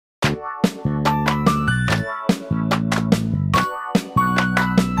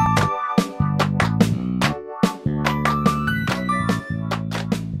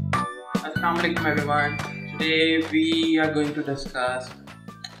welcome everyone. Today we are going to discuss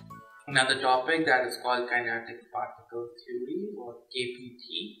another topic that is called Kinetic Particle Theory or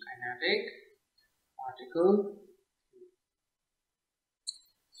KPT, Kinetic Particle.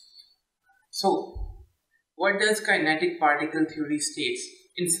 So, what does Kinetic Particle Theory states?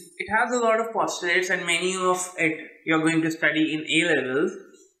 It has a lot of postulates and many of it you are going to study in A-levels.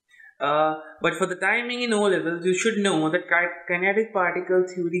 But for the timing in O-levels, you should know that kinetic particle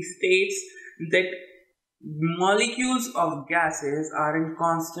theory states that molecules of gases are in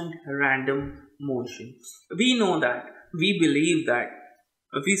constant random motion. We know that, we believe that.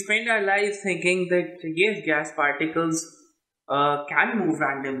 We spend our lives thinking that yes, gas particles can move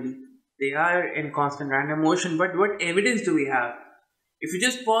randomly. They are in constant random motion, but what evidence do we have? If you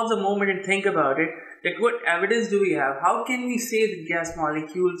just pause a moment and think about it, that what evidence do we have? How can we say that gas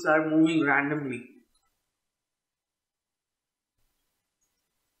molecules are moving randomly?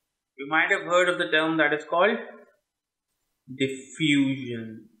 You might have heard of the term that is called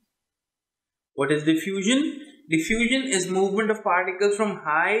diffusion. What is diffusion? Diffusion is movement of particles from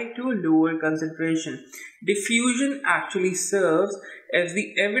high to lower concentration. Diffusion actually serves as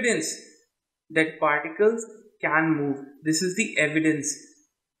the evidence that particles can move. This is the evidence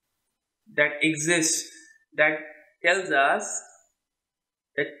that exists that tells us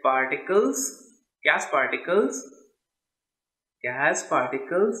that gas particles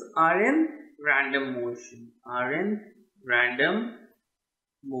are in random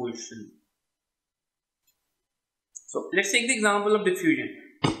motion. So let's take the example of diffusion.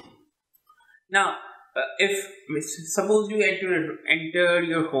 Now, suppose you enter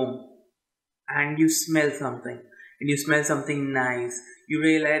your home and you smell something. And you smell something nice, you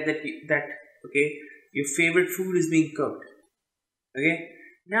realize that your favorite food is being cooked. Okay,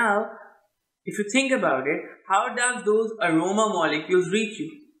 now if you think about it, how does those aroma molecules reach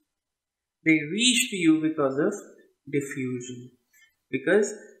you? They reach to you because of diffusion.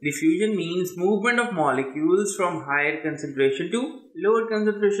 Because diffusion means movement of molecules from higher concentration to lower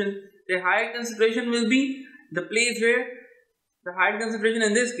concentration. The higher concentration will be the place where the higher concentration,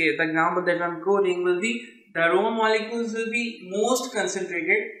 in this case, the example that I am quoting, will be the aroma molecules will be most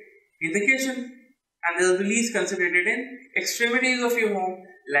concentrated in the kitchen and they will be least concentrated in extremities of your home,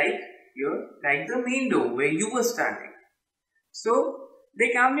 like the main door where you were standing. So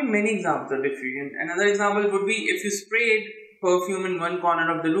there can be many examples of diffusion. Another example would be if you sprayed perfume in one corner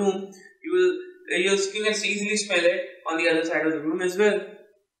of the room, you can easily smell it on the other side of the room as well.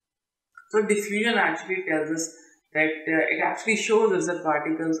 So diffusion actually tells us that it actually shows us that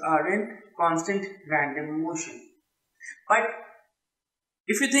particles are in constant random motion. But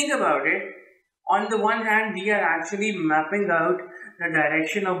if you think about it, on the one hand we are actually mapping out the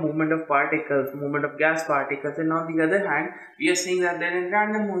direction of movement of particles, movement of gas particles, and on the other hand we are saying that they are in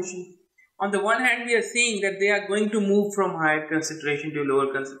random motion. On the one hand we are saying that they are going to move from higher concentration to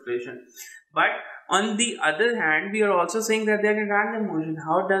lower concentration, but on the other hand we are also saying that they are in random motion.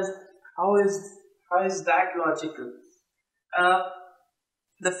 How is that logical?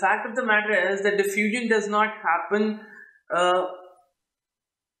 The fact of the matter is that diffusion does not happen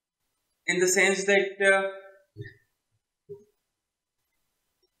in the sense that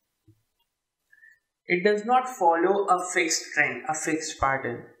it does not follow a fixed trend, a fixed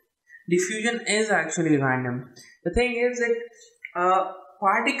pattern. Diffusion is actually random. The thing is that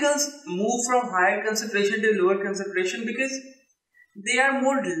particles move from higher concentration to lower concentration because they are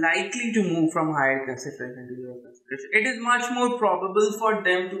more likely to move from higher concentration to lower concentration. It is much more probable for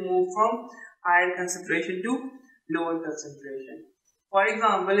them to move from higher concentration to lower concentration. For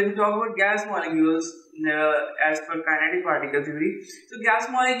example, if we talk about gas molecules as per kinetic particle theory, so gas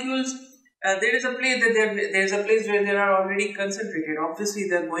molecules, there is a place where they are already concentrated. Obviously,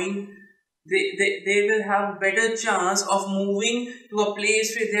 they will have better chance of moving to a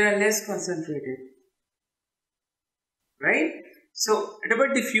place where they are less concentrated, right? So,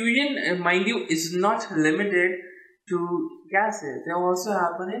 but diffusion, mind you, is not limited to gases. They also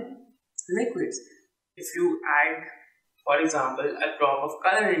happen in liquids. If you add, for example, a drop of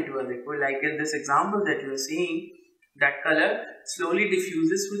color into a liquid, like in this example that you are seeing, that color slowly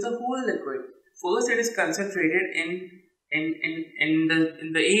diffuses through the whole liquid. First, it is concentrated in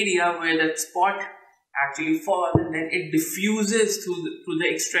the area where that spot actually falls, and then it diffuses through the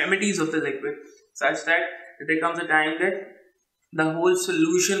extremities of the liquid, such that there comes a time that the whole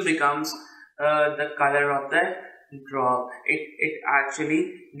solution becomes the color of the drop. It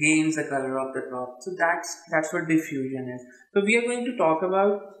actually gains the color of the drop. So that's what diffusion is. So we are going to talk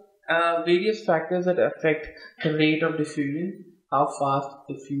about various factors that affect the rate of diffusion, how fast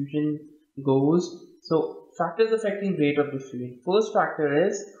diffusion goes. So factors affecting rate of diffusion. First factor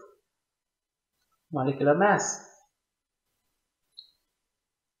is molecular mass.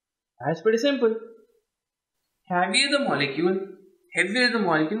 That's pretty simple. Heavier the molecule,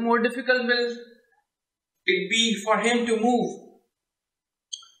 more difficult will it be for him to move.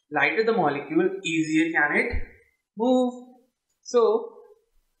 Lighter the molecule, easier can it move. So,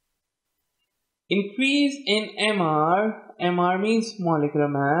 increase in MR means molecular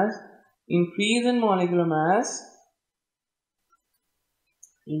mass, increase in molecular mass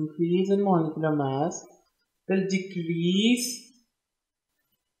will decrease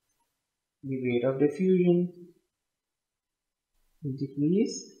the rate of diffusion.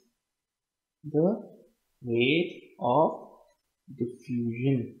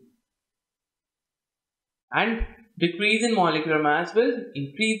 And decrease in molecular mass will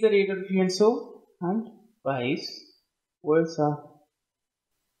increase the rate of diffusion, so and vice versa.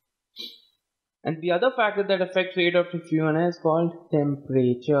 And the other factor that affects rate of diffusion is called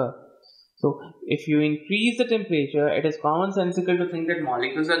temperature. So if you increase the temperature, it is commonsensical to think that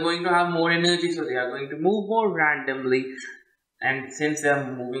molecules are going to have more energy, so they are going to move more randomly. And since they are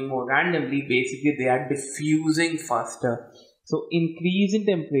moving more randomly, basically they are diffusing faster. So increase in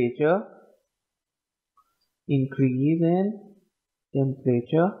temperature increases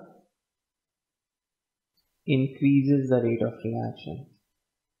the rate of reaction.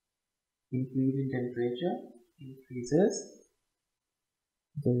 Increase in temperature increases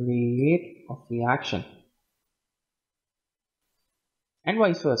the rate of reaction. And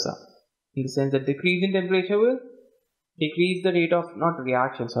vice versa. In the sense that decrease in temperature will decrease the rate of,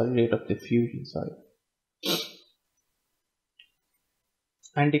 rate of diffusion,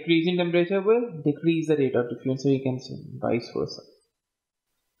 And decrease in temperature will decrease the rate of diffusion, so you can say vice versa.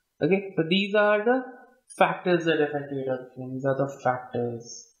 Okay, so these are the factors that affect rate of diffusion. These are the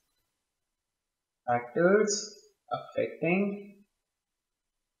factors affecting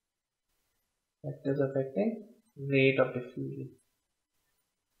rate of diffusion.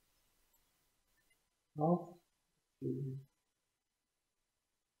 So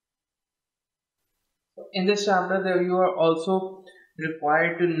in this chapter, there you are also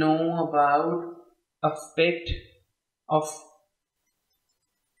required to know about effect of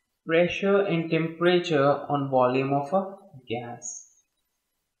pressure and temperature on volume of a gas.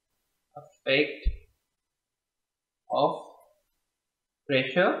 Effect of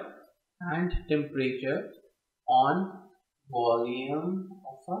pressure and temperature on volume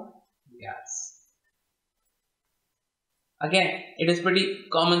of a gas. Again, it is pretty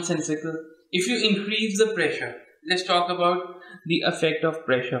commonsensical. If you increase the pressure, let's talk about the effect of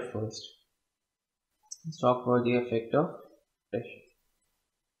pressure first. Let's talk about the effect of pressure.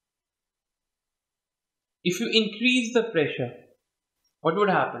 If you increase the pressure, what would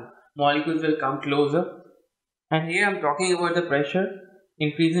happen? Molecules will come closer. And here I'm talking about the pressure,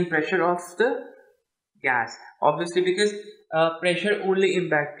 increase in pressure of the gas. Obviously, because pressure only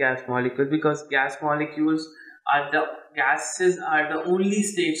impacts gas molecules, because gases are the only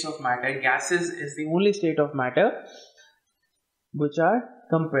states of matter. Gases is the only state of matter which are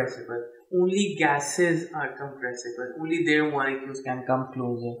compressible. Only gases are compressible. Only their molecules can come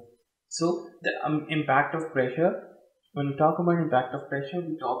closer. So the impact of pressure, when we talk about impact of pressure,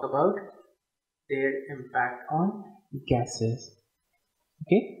 we talk about their impact on gases.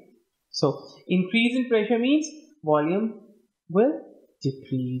 Okay, so increase in pressure means volume will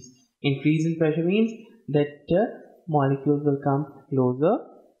decrease. Increase in pressure means that molecules will come closer.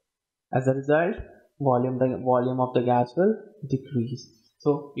 As a result, the volume of the gas will decrease.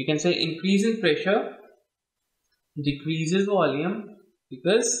 So you can say increase in pressure decreases volume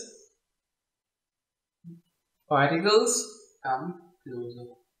because particles come closer.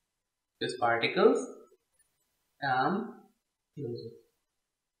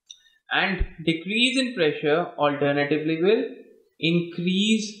 And decrease in pressure alternatively will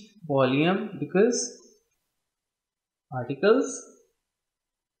increase volume because particles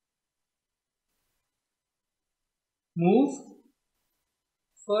move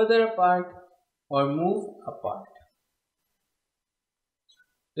further apart or move apart.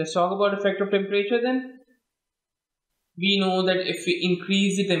 Let's talk about effect of temperature then. We know that if we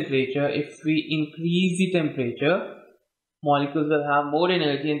increase the temperature, molecules will have more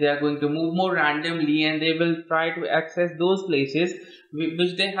energy and they are going to move more randomly, and they will try to access those places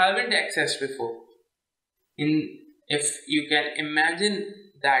which they haven't accessed before. If you can imagine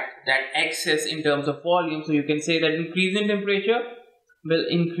that excess in terms of volume, so you can say that increase in temperature will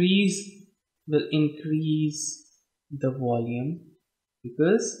increase the volume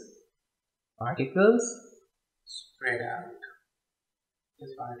because particles spread out.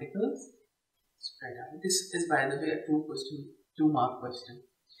 This is, by the way, a 2-mark question.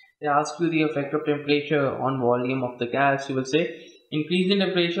 they ask you the effect of temperature on volume of the gas, you will say increase in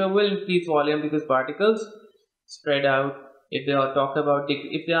temperature will increase volume because particles spread out. If they are talk about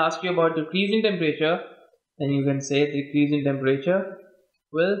if they ask you about decrease in temperature, then you can say decrease in temperature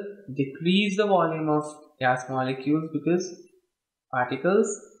will decrease the volume of gas molecules because particles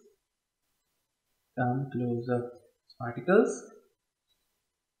come closer. Particles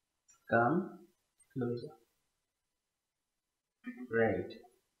come closer. Right.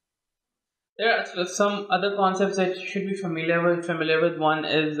 There are some other concepts that you should be familiar with. One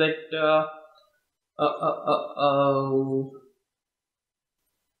is that uh, uh, uh,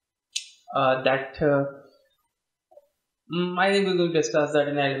 I think we're going to discuss that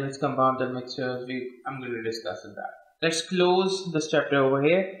in elements, compounds, and mixtures. I'm going to discuss that. Let's close this chapter over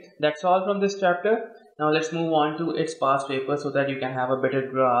here. That's all from this chapter. Now let's move on to its past paper so that you can have a better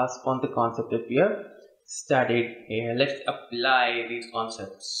grasp on the concept that we have studied here. Let's apply these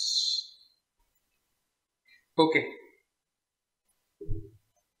concepts. Okay.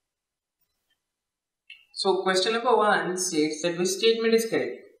 So question number 1 states that which statement is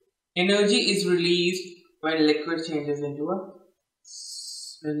correct? Energy is released when liquid changes into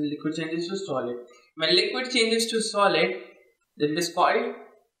solid. When liquid changes to solid, then it is called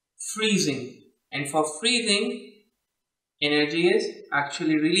freezing. And for freezing, energy is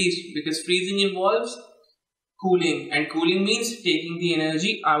actually released because freezing involves cooling, and cooling means taking the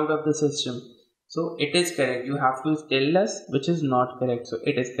energy out of the system. So it is correct. You have to tell us which is not correct. So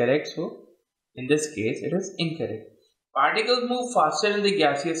it is correct. So in this case, it is incorrect. Particles move faster in the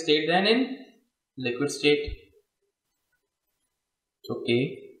gaseous state than in liquid state.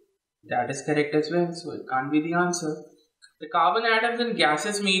 Okay, that is correct as well. So it can't be the answer. The carbon atoms in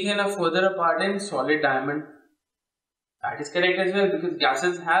gaseous methane are further apart in solid diamond. That is correct as well because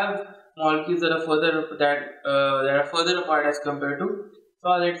gases have molecules that are further apart as compared to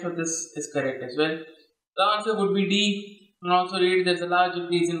solid. So this is correct as well. The answer would be D. And also read there's a large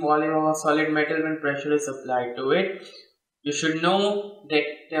increase in volume of a solid metal when pressure is applied to it. You should know that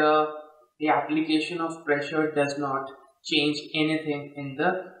the application of pressure does not change anything in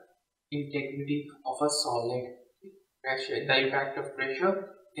the integrity of a solid. Pressure, the impact of pressure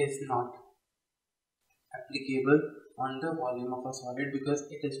is not applicable on the volume of a solid because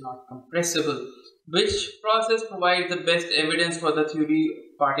it is not compressible. Which process provides the best evidence for the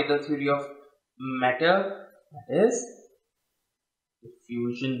particle theory of matter? That is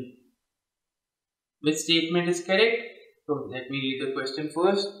diffusion. Which statement is correct? So let me read the question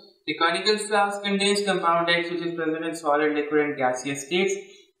first. The conical flask contains compound X which is present in solid, liquid and gaseous states.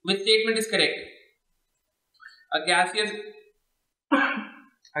 Which statement is correct? A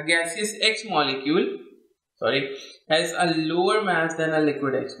gaseous X molecule has a lower mass than a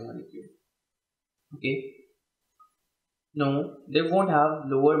liquid X molecule. Okay. No, they won't have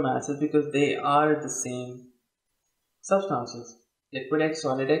lower masses because they are the same substances. Liquid X,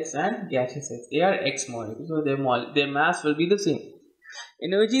 solid X and gaseous X. They are X molecules, so their mass will be the same.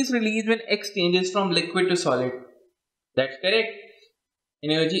 Energy is released when X changes from liquid to solid. That's correct.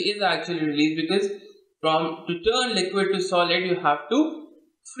 Energy is actually released because to turn liquid to solid you have to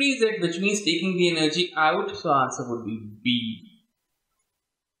freeze it, which means taking the energy out. So answer would be B.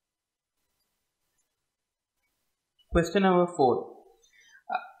 Question number 4.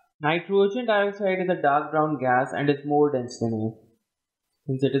 Nitrogen dioxide is a dark brown gas and is more dense than air.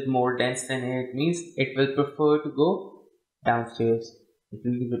 Since it is more dense than air, it means it will prefer to go downstairs. It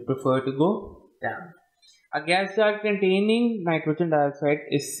will prefer to go down. A gas jar containing nitrogen dioxide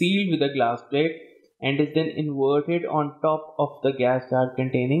is sealed with a glass plate and is then inverted on top of the gas jar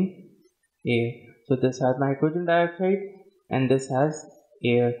containing air. So this has nitrogen dioxide and this has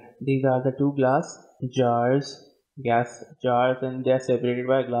air. These are the two gas jars, and they are separated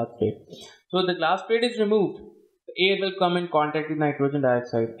by a glass plate. So the glass plate is removed. The air will come in contact with nitrogen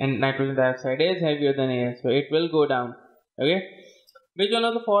dioxide, and nitrogen dioxide is heavier than air, so it will go down. Okay. Which one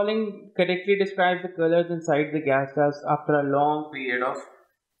of the following correctly describes the colors inside the gas jars after a long period of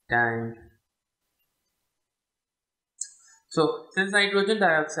time? So since nitrogen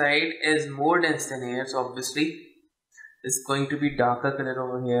dioxide is more dense than air, so obviously it's going to be darker color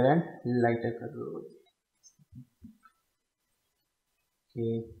over here and lighter color over here.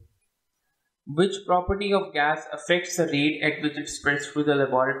 Okay. Which property of gas affects the rate at which it spreads through the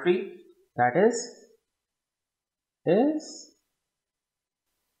laboratory? That is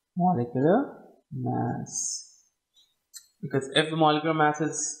molecular mass. Because if the molecular mass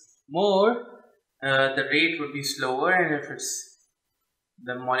is more, the rate would be slower, and if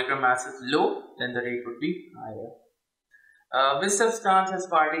the molecular mass is low, then the rate would be higher. Which substance has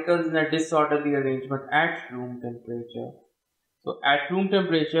particles in a disorderly arrangement at room temperature? So at room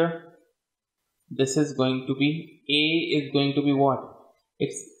temperature, this is going to be, A is going to be what?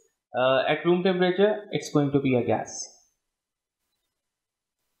 It's at room temperature, it's going to be a gas.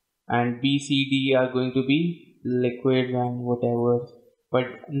 And B, C, D are going to be liquids and whatever. But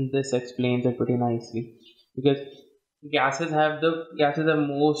this explains it pretty nicely, because gases have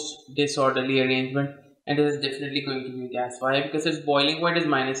most disorderly arrangement, and this is definitely going to be a gas. Why? Because its boiling point is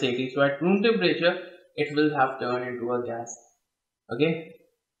 -80. So at room temperature, it will have turned into a gas. Okay.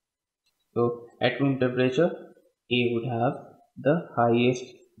 So at room temperature, A would have the highest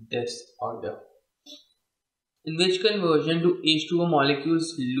disorder. In which conversion do H2O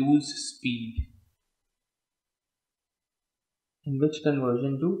molecules lose speed? In which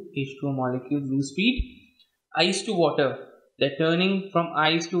conversion do H2O molecules lose speed? Ice to water. They're turning from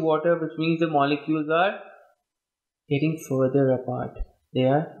ice to water, which means the molecules are getting further apart. They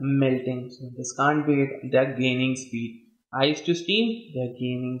are melting. So this can't be it. They are gaining speed. Ice to steam, they are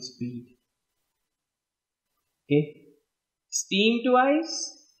gaining speed. Okay. Steam to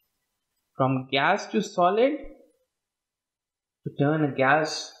ice. From gas to solid. To turn a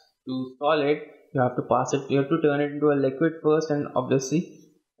gas to solid, you have to pass it, you have to turn it into a liquid first, and obviously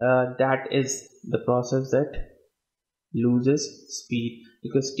that is the process that loses speed,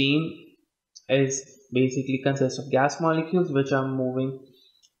 because steam is basically consists of gas molecules which are moving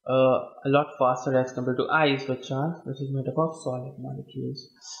a lot faster as compared to ice, which is made up of solid molecules.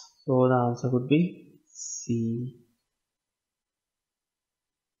 So the answer would be C.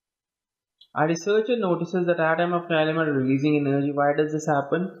 A researcher notices that atoms of an element are releasing energy. Why does this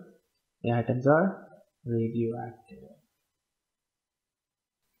happen? The atoms are radioactive.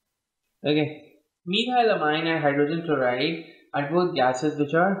 Okay. Methylamine and hydrogen chloride are both gases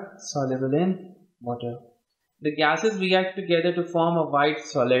which are soluble in water. The gases react together to form a white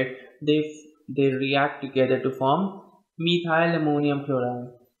solid. They react together to form methyl ammonium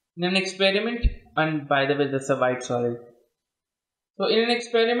chloride. In an experiment, and by the way, that's a white solid. So in an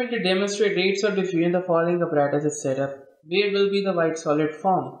experiment to demonstrate rates of diffusion, the following apparatus is set up. Where will be the white solid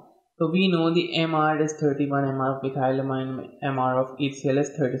form? So we know the MR is 31 mR of methylamine, MR of HCl is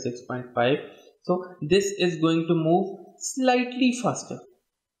 36.5. So this is going to move slightly faster.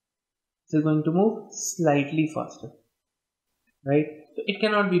 This is going to move slightly faster, right? So it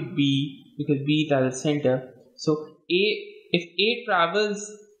cannot be B, because B is at the center. So if A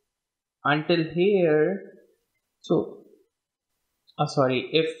travels until here, so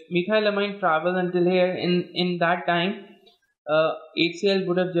if methylamine travels until here, in that time, HCl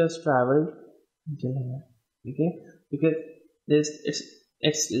would have just traveled until here. Okay, because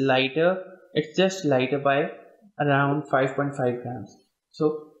it's lighter. It's just lighter by around 5.5 grams.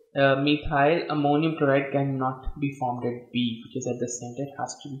 So methyl ammonium chloride cannot be formed at B, because at the center it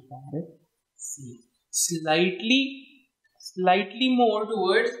has to be formed at C. Slightly more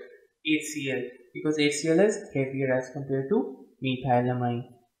towards HCl, because HCl is heavier as compared to methylamine.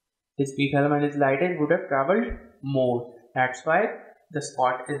 This methylamine is lighter, it would have traveled more. That's why the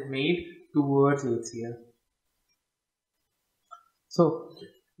spot is made towards HCl. So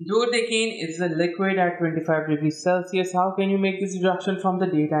dodecane is a liquid at 25 degrees Celsius. How can you make this reduction from the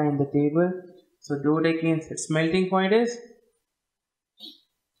data in the table? So dodecane, its melting point is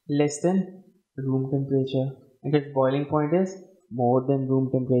less than room temperature, and its boiling point is more than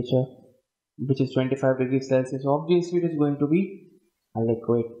room temperature, which is 25 degrees Celsius. Obviously it is going to be a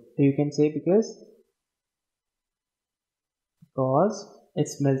liquid. So you can say because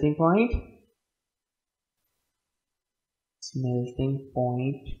its melting point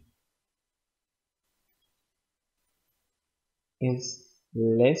is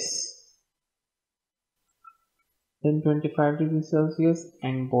less than 25 degrees Celsius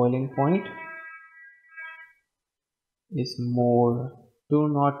and boiling point is more. Do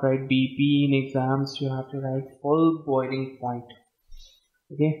not write BP in exams. You have to write full boiling point.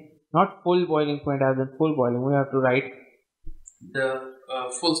 Okay, not full boiling point as in full boiling. We have to write the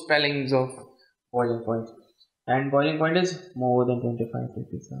full spellings of boiling point, and boiling point is more than 25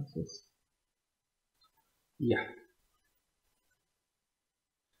 degrees Celsius. Yeah.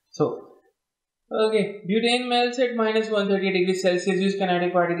 So okay, butane melts at -130 degrees Celsius. Use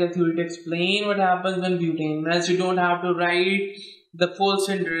kinetic particle theory to explain what happens when butane melts. You don't have to write the full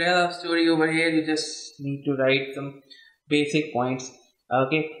Cinderella story over here. You just need to write some basic points.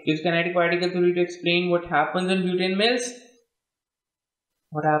 Okay, use kinetic particle theory to explain what happens when butane melts.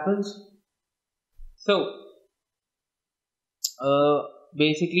 What happens? So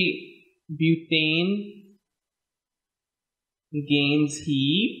basically butane gains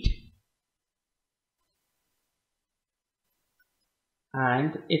heat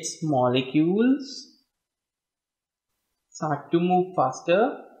and its molecules start to move faster,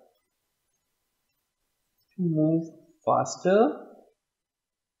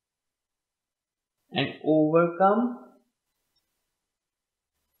 and overcome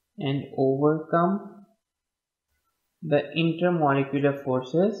the intermolecular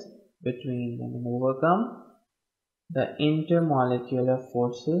forces between them, and overcome the intermolecular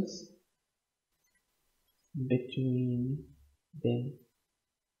forces between them.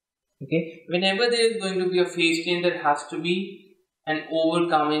 Okay, whenever there is going to be a phase change, there has to be an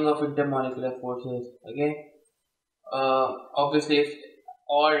overcoming of intermolecular forces. Okay, obviously,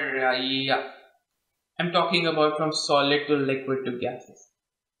 yeah, I'm talking about from solid to liquid to gases.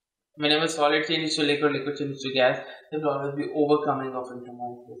 Whenever solid changes to liquid, liquid changes to gas, there will always be overcoming of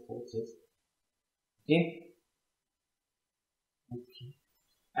intermolecular forces. Okay.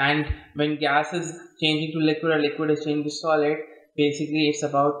 And when gas is changing to liquid or liquid is changing to solid, basically it's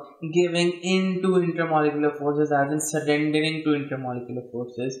about giving in to intermolecular forces, as in surrendering to intermolecular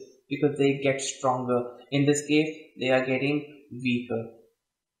forces, because they get stronger. In this case, they are getting weaker.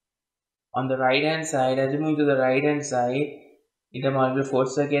 On the right hand side, as you move to the right hand side, intermolecular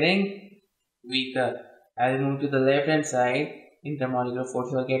forces are getting weaker. As you move to the left hand side, intermolecular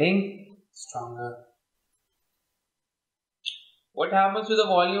forces are getting stronger. What happens to the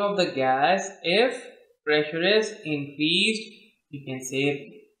volume of the gas if pressure is increased? You can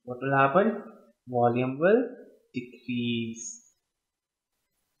say what will happen? Volume will decrease.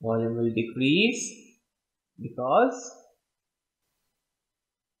 Volume will decrease because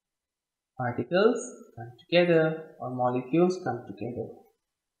particles come together or molecules come together.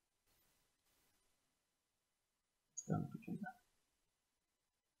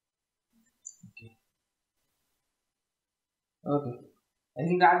 Okay. I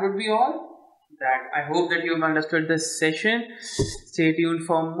think that would be all. I hope that you've understood this session. Stay tuned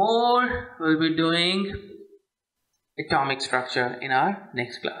for more. We'll be doing atomic structure in our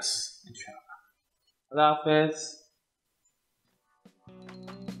next class. Inshallah. Allah Hafiz.